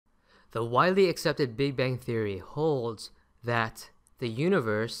The widely accepted Big Bang Theory holds that the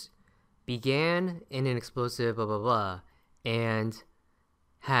universe began in an explosive blah blah blah and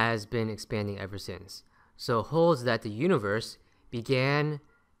has been expanding ever since. So holds that the universe began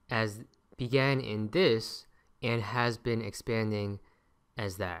in this and has been expanding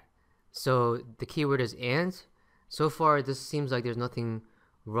as that. So the keyword is and. So far this seems like there's nothing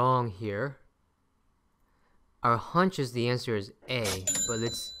wrong here. Our hunch is the answer is A, but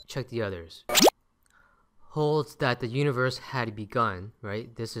let's check the others. Holds that the universe had begun,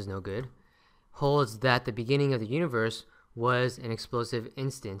 right? This is no good. Holds that the beginning of the universe was an explosive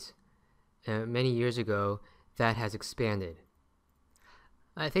instant many years ago that has expanded.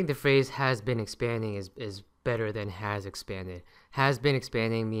 I think the phrase has been expanding is better than has expanded. Has been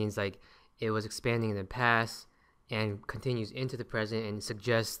expanding means like it was expanding in the past and continues into the present and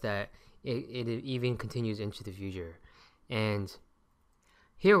suggests that it even continues into the future. And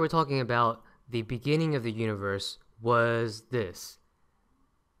here we're talking about the beginning of the universe was this.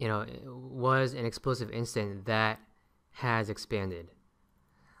 You know, it was an explosive instant that has expanded.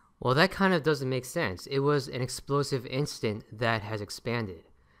 Well, that kind of doesn't make sense. It was an explosive instant that has expanded.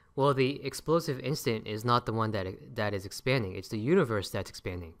 Well, the explosive instant is not the one that is expanding. It's the universe that's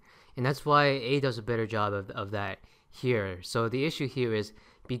expanding. And that's why A does a better job of that here. So the issue here is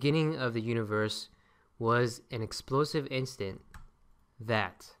beginning of the universe was an explosive instant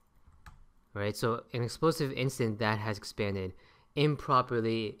that, right? So an explosive instant that has expanded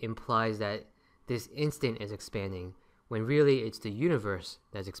improperly implies that this instant is expanding when really it's the universe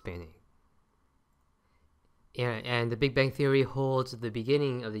that's expanding. And the Big Bang Theory holds the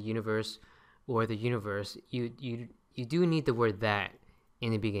beginning of the universe or the universe. You do need the word that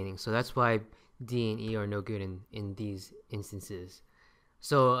in the beginning. So that's why D and E are no good in these instances.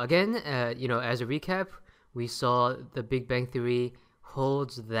 So again, as a recap, we saw the Big Bang Theory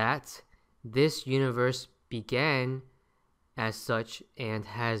holds that this universe began as such and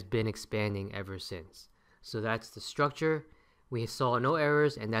has been expanding ever since. So that's the structure. We saw no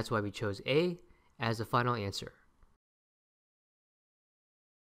errors, and that's why we chose A as the final answer.